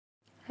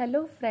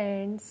Hello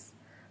friends,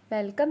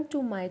 welcome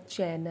to my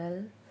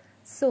channel.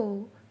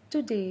 So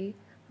today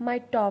my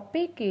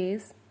topic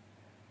is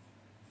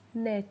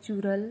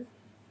natural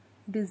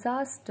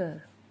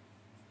disaster.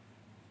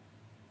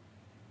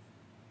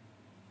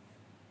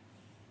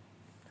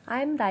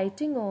 I am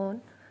writing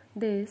on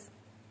this.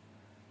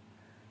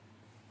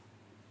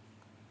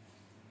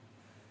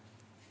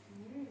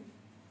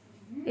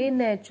 A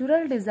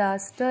natural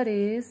disaster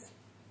is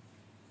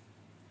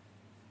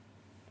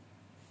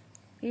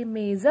a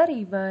major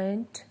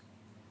event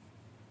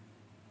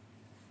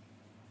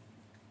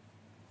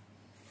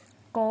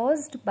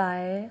caused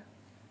by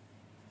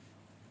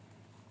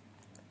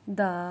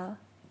the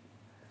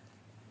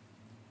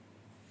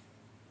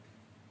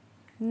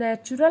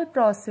natural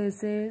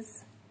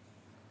processes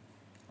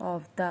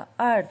of the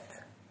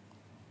earth.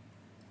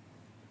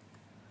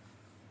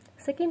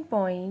 Second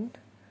point,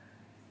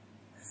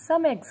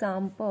 some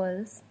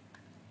examples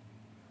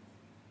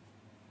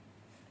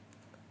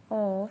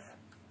of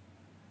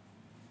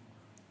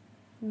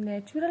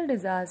natural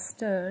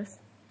disasters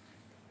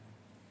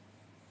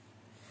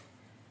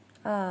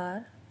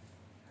are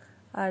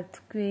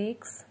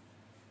earthquakes,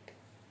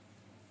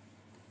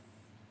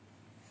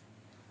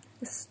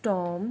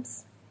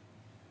 storms,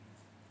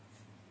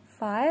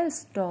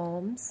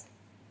 firestorms,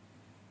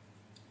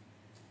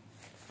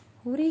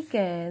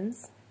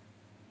 hurricanes,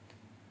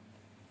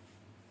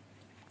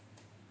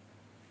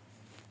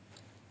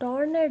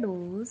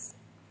 tornadoes,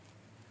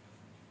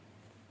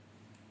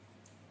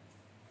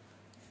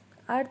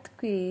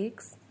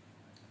 earthquakes,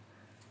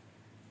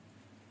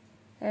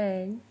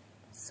 and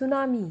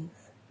tsunamis.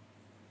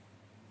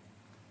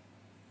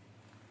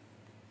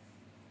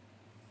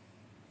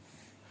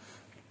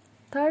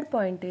 Third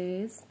point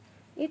is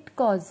it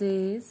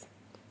causes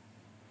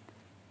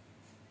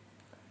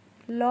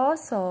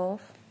loss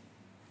of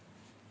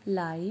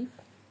life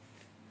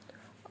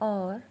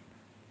or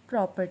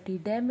property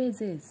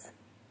damages.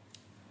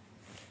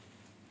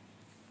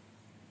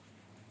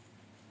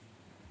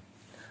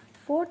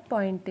 Fourth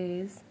point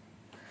is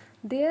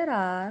there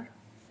are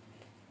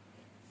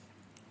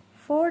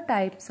 4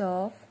 types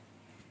of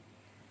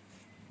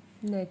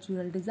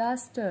natural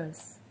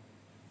disasters.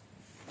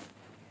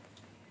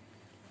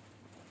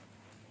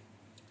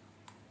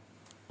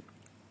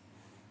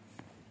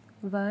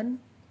 One,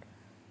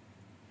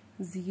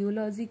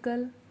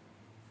 geological.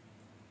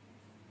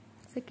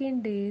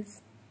 Second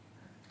is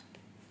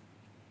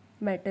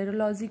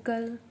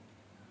meteorological.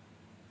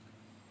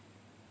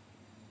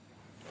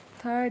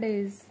 Third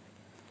is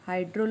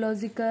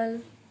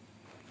hydrological.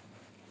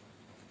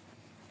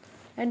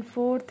 And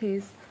fourth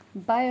is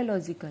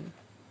biological.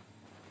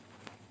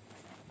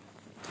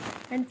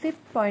 And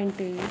fifth point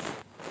is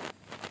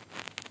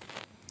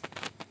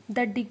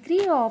the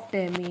degree of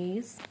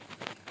damage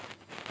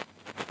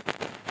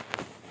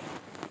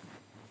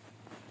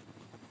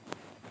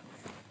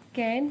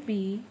can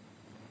be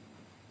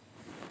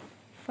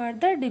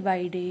further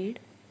divided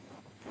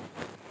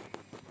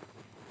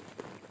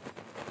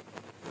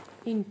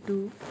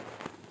into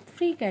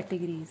 3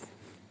 categories.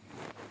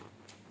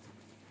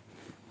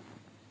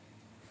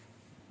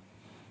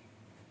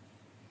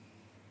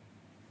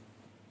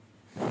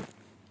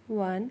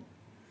 One,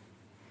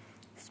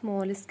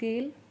 small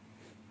scale,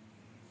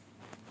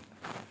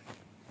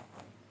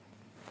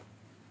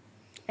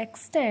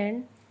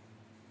 extend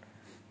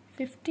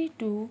 50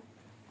 to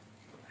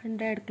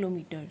 100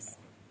 kilometers.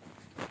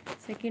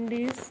 Second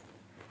is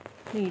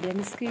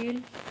medium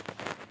scale.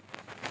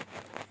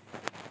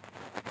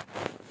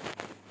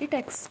 It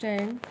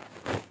extends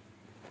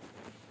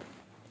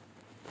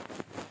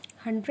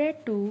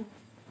 100 to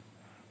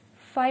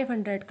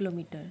 500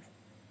 kilometers.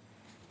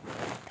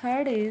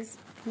 Third is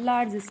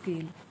large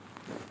scale.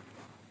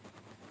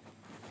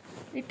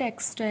 It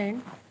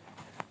extends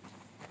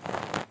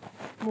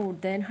more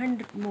than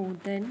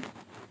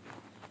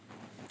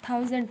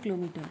 1000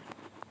 kilometers.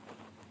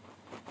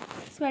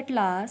 So at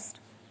last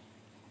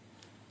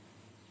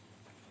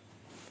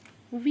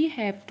we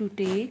have to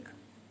take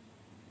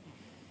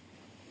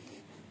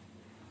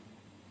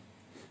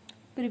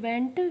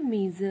preventive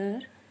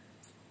measure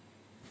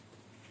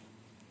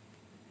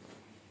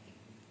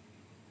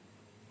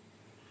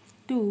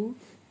to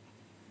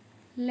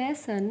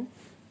lessen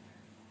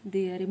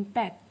their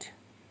impact.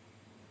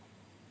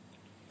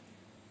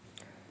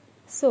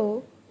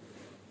 So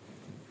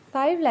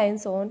 5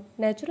 lines on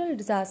natural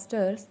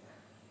disasters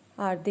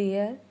are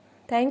there.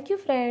 Thank you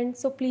friends.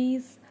 So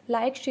please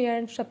like, share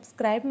and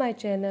subscribe my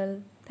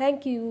channel.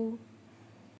 Thank you.